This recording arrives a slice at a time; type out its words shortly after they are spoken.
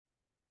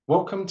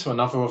Welcome to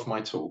another of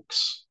my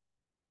talks.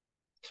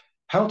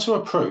 How to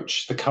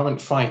approach the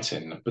current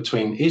fighting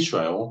between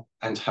Israel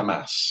and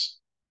Hamas.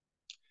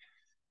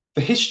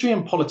 The history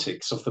and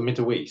politics of the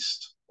Middle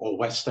East, or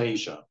West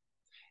Asia,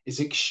 is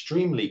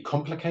extremely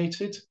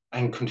complicated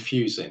and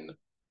confusing.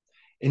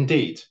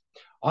 Indeed,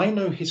 I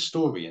know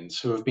historians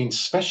who have been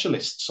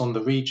specialists on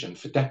the region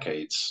for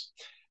decades,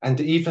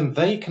 and even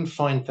they can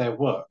find their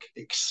work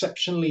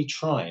exceptionally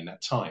trying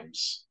at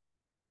times.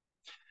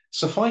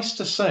 Suffice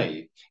to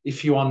say,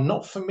 if you are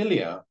not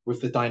familiar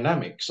with the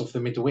dynamics of the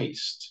Middle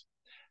East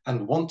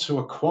and want to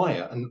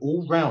acquire an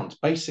all-round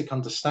basic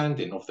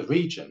understanding of the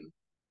region,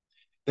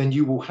 then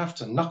you will have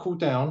to knuckle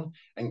down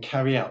and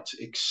carry out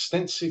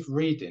extensive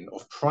reading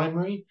of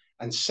primary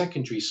and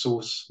secondary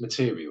source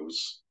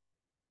materials.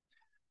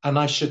 And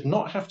I should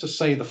not have to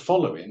say the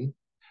following,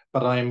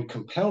 but I am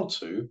compelled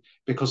to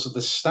because of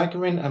the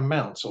staggering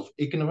amount of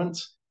ignorant,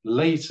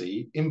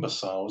 lazy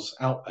imbeciles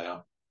out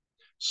there.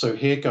 So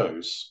here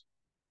goes.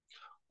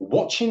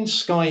 Watching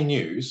Sky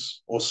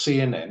News or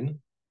CNN,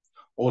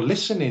 or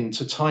listening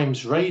to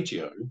Times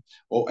Radio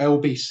or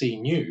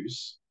LBC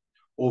News,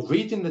 or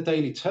reading the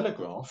Daily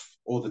Telegraph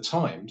or the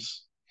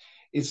Times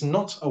is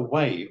not a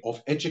way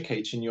of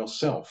educating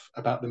yourself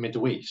about the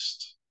Middle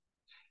East.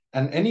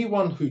 And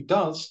anyone who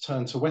does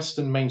turn to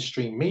Western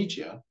mainstream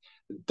media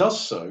does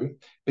so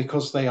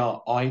because they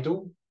are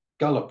idle,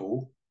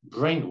 gullible,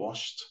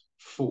 brainwashed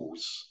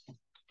fools.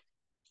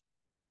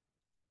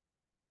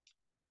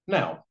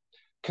 Now,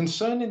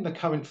 concerning the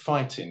current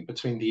fighting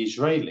between the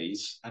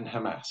Israelis and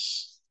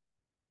Hamas.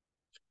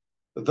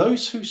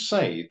 Those who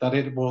say that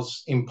it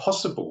was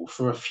impossible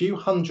for a few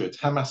hundred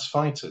Hamas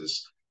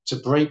fighters to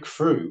break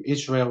through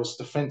Israel's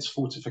defense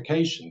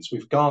fortifications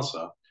with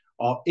Gaza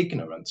are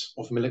ignorant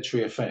of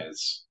military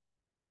affairs.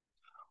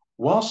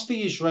 Whilst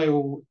the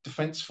Israel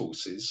Defense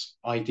Forces,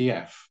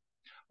 IDF,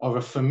 are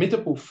a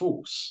formidable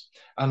force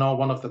and are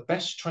one of the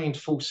best trained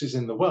forces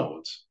in the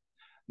world,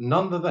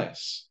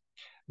 nonetheless,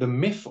 the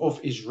myth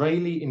of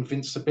Israeli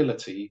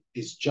invincibility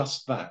is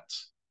just that,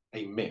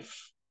 a myth.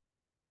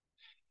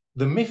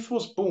 The myth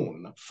was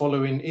born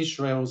following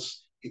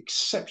Israel's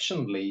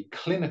exceptionally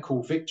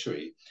clinical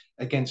victory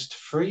against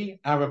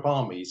 3 Arab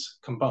armies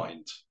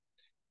combined,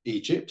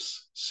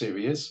 Egypt's,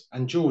 Syria's,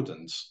 and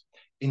Jordan's,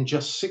 in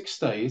just 6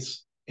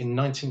 days in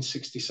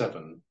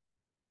 1967.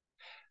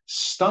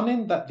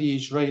 Stunning that the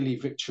Israeli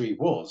victory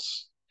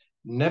was,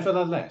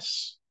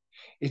 nevertheless,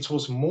 it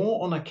was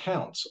more on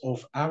account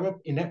of Arab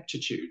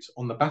ineptitude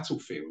on the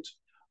battlefield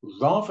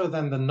rather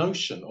than the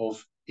notion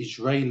of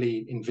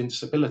Israeli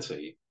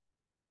invincibility.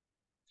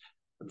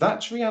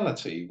 That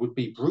reality would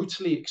be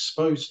brutally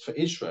exposed for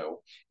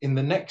Israel in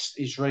the next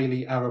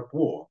Israeli-Arab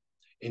war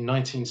in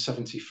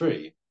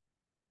 1973.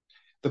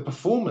 The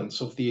performance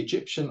of the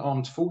Egyptian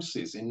armed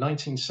forces in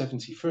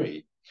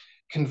 1973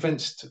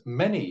 convinced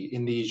many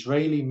in the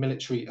Israeli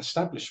military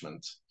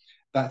establishment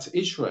that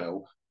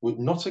Israel would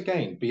not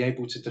again be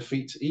able to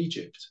defeat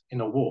Egypt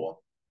in a war.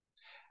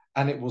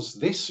 And it was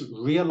this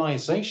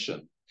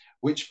realization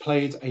which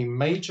played a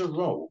major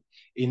role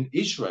in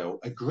Israel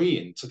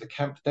agreeing to the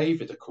Camp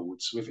David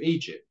Accords with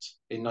Egypt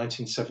in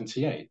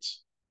 1978,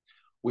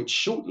 which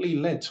shortly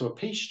led to a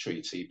peace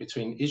treaty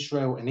between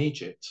Israel and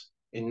Egypt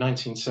in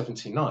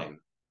 1979.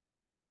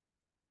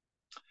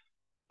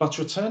 But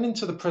returning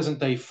to the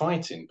present-day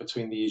fighting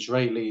between the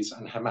Israelis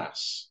and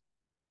Hamas,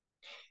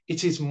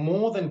 it is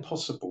more than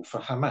possible for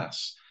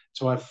Hamas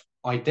to have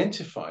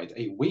identified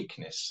a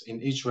weakness in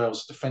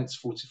Israel's defense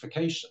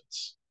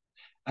fortifications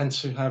and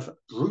to have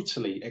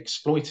brutally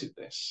exploited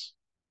this.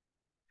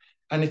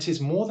 And it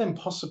is more than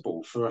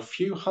possible for a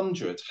few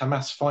hundred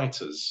Hamas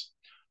fighters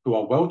who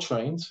are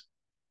well-trained,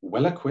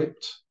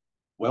 well-equipped,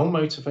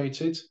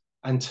 well-motivated,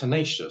 and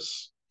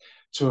tenacious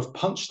to have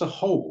punched a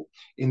hole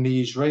in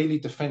the Israeli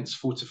defense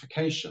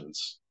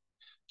fortifications,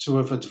 to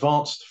have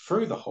advanced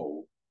through the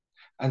hole,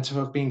 and to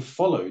have been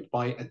followed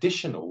by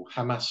additional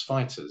Hamas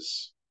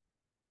fighters.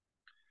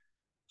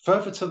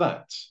 Further to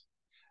that,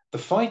 the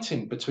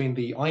fighting between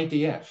the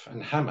IDF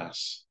and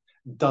Hamas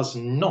does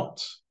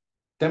not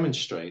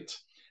demonstrate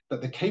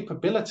that the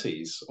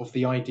capabilities of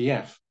the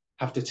IDF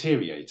have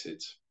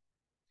deteriorated.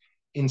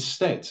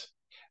 Instead,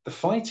 the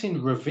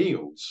fighting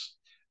reveals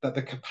that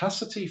the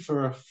capacity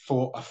for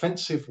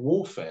offensive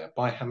warfare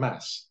by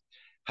Hamas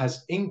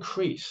has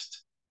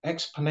increased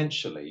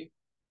exponentially,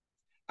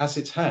 as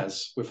it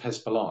has with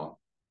Hezbollah.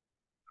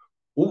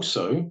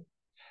 Also,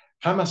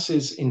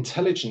 Hamas's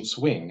intelligence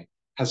wing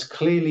has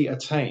clearly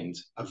attained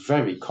a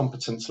very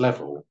competent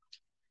level.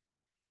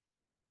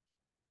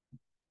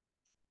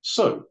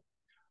 So,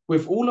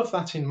 with all of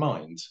that in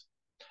mind,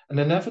 an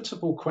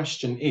inevitable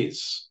question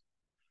is,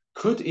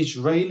 could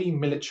Israeli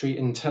military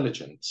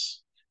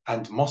intelligence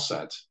and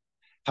Mossad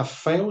have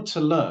failed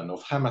to learn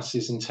of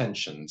Hamas's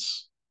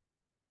intentions?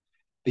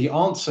 The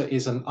answer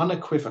is an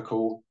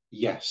unequivocal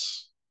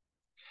yes.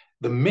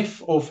 The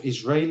myth of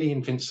Israeli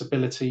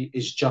invincibility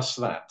is just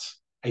that,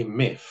 a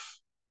myth.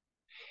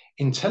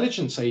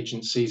 Intelligence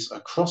agencies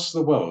across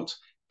the world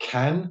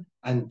can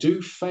and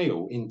do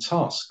fail in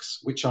tasks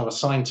which are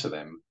assigned to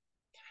them,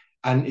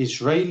 and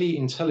Israeli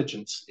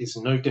intelligence is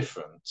no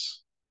different.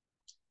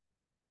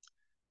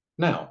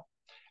 Now,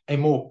 a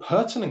more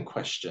pertinent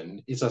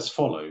question is as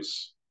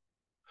follows.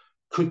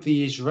 Could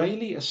the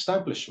Israeli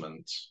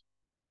establishment,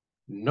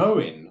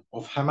 knowing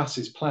of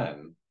Hamas's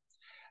plan,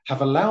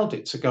 have allowed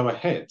it to go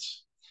ahead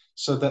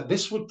so that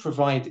this would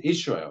provide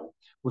Israel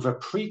with a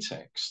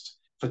pretext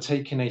for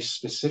taking a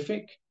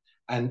specific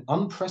and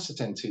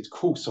unprecedented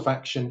course of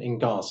action in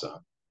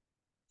Gaza?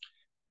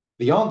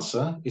 The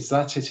answer is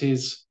that it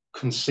is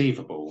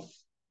conceivable.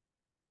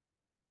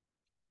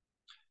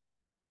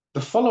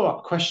 The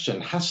follow-up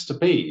question has to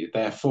be,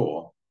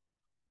 therefore,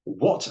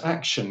 what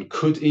action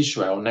could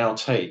Israel now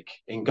take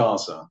in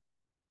Gaza?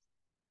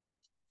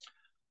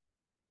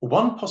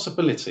 One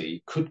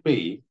possibility could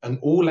be an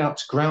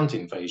all-out ground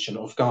invasion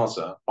of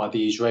Gaza by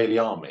the Israeli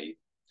army,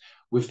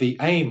 with the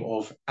aim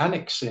of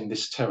annexing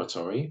this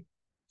territory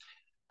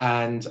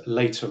and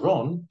later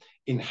on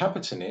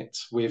inhabiting it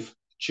with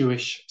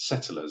Jewish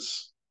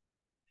settlers.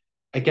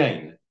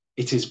 Again,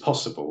 it is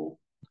possible.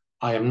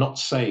 I am not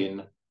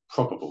saying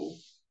probable.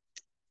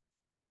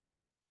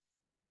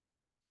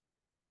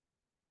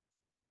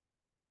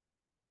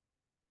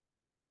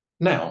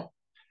 Now,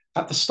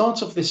 at the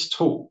start of this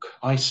talk,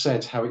 I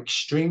said how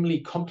extremely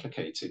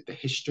complicated the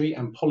history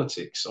and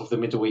politics of the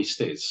Middle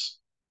East is.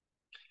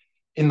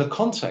 In the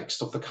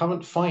context of the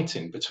current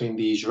fighting between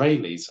the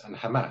Israelis and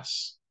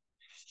Hamas,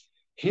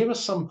 here are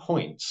some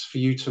points for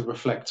you to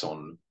reflect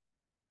on.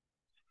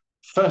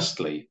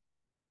 Firstly,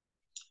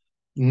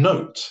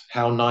 note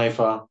how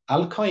neither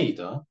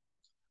Al-Qaeda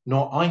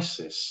nor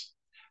ISIS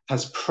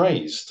has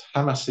praised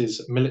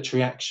Hamas's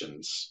military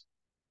actions.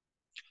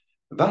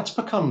 That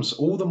becomes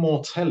all the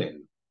more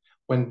telling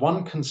when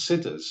one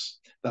considers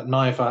that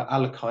neither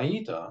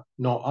Al-Qaeda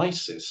nor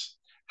ISIS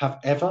have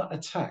ever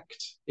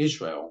attacked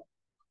Israel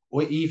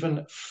or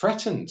even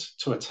threatened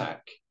to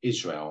attack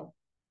Israel.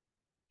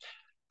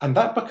 And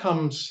that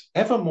becomes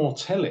ever more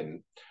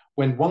telling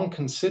when one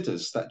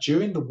considers that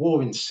during the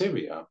war in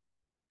Syria,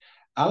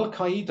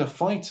 Al-Qaeda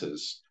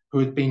fighters who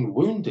had been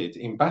wounded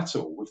in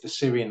battle with the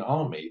Syrian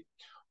army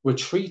were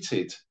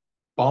treated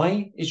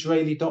by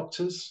Israeli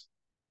doctors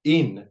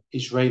in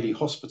Israeli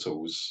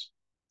hospitals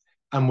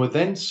and were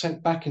then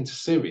sent back into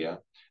Syria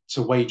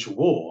to wage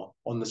war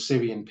on the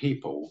Syrian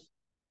people.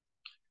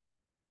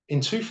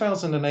 In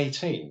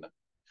 2018,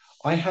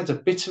 I had a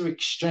bitter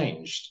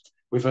exchange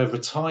with a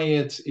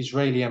retired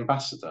Israeli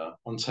ambassador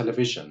on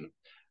television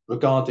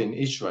regarding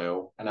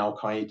Israel and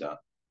Al-Qaeda.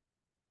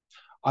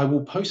 I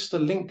will post a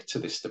link to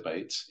this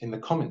debate in the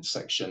comments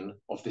section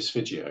of this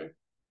video.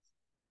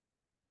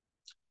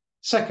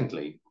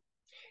 Secondly,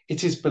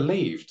 it is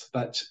believed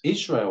that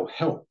Israel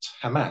helped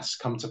Hamas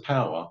come to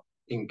power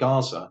in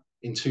Gaza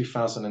in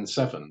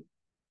 2007,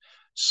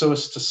 so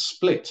as to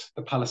split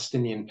the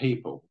Palestinian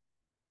people.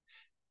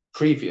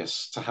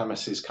 Previous to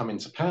Hamas's coming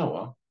to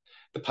power,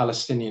 the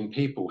Palestinian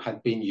people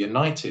had been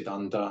united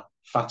under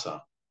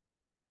Fatah.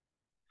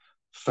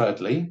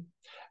 Thirdly,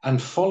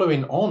 and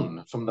following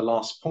on from the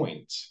last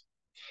point,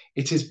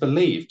 it is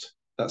believed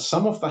that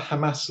some of the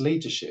Hamas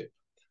leadership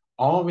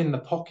are in the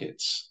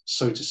pockets,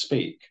 so to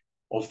speak,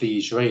 of the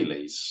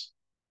Israelis.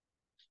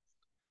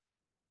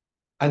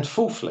 And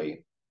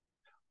fourthly,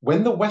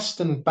 when the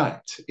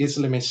Western-backed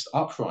Islamist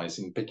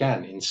uprising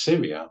began in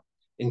Syria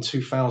in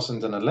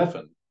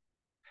 2011,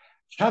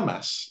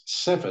 Hamas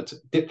severed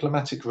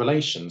diplomatic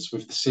relations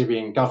with the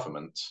Syrian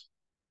government,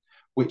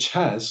 which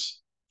has,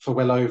 for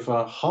well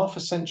over half a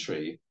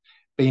century,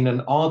 been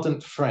an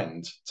ardent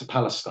friend to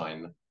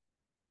Palestine.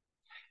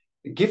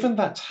 Given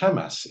that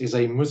Hamas is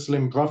a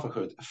Muslim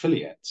Brotherhood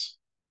affiliate,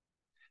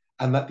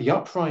 and that the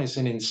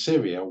uprising in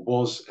Syria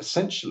was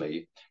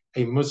essentially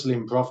a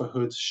Muslim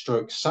Brotherhood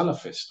stroke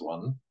Salafist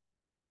one,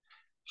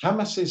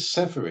 Hamas's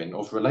severing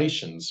of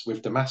relations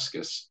with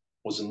Damascus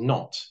was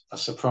not a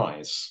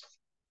surprise.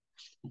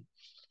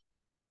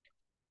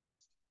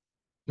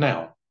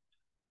 Now,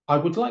 I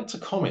would like to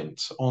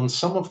comment on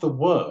some of the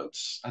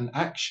words and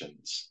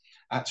actions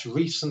at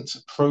recent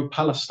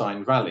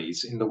pro-Palestine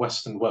rallies in the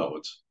Western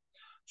world,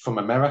 from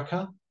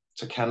America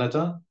to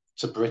Canada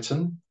to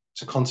Britain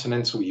to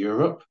continental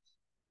Europe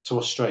to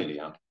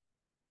Australia.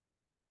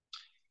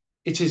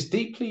 It is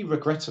deeply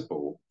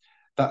regrettable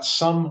that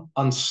some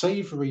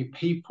unsavory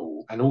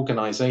people and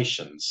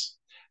organizations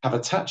have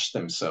attached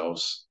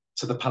themselves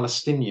to the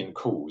Palestinian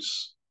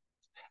cause,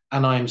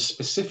 and I am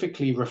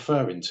specifically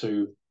referring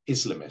to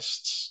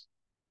Islamists.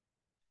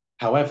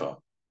 However,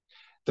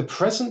 the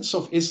presence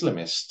of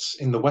Islamists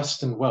in the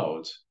Western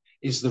world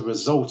is the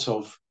result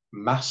of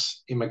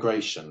mass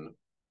immigration.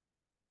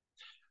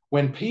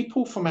 When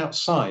people from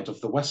outside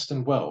of the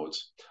Western world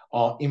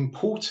are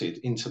imported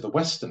into the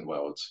Western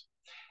world,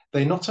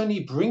 they not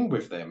only bring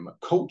with them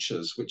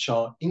cultures which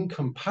are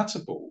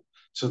incompatible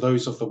to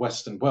those of the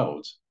Western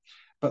world,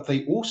 but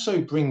they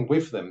also bring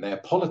with them their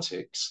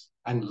politics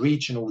and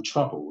regional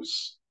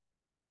troubles.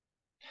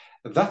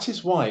 That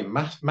is why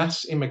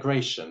mass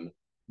immigration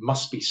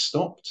must be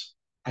stopped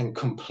and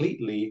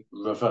completely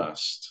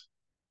reversed.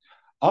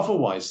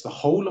 Otherwise, the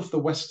whole of the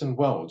Western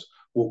world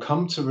will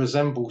come to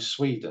resemble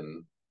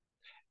Sweden,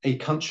 a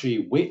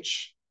country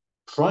which,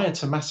 prior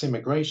to mass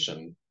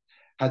immigration,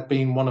 had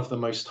been one of the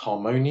most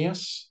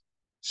harmonious,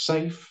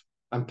 safe,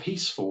 and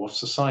peaceful of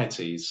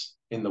societies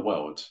in the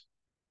world.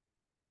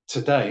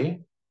 Today,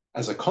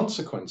 as a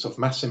consequence of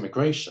mass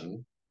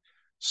immigration,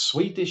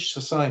 Swedish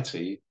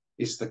society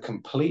is the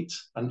complete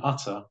and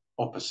utter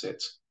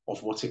opposite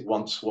of what it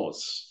once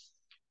was.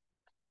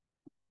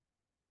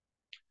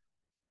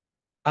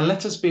 And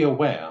let us be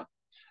aware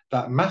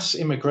that mass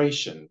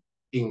immigration,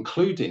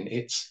 including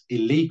its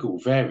illegal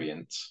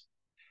variant,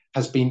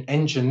 has been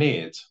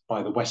engineered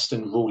by the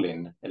Western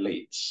ruling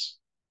elites.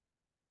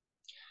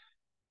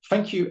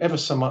 Thank you ever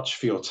so much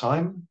for your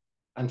time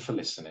and for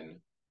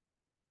listening.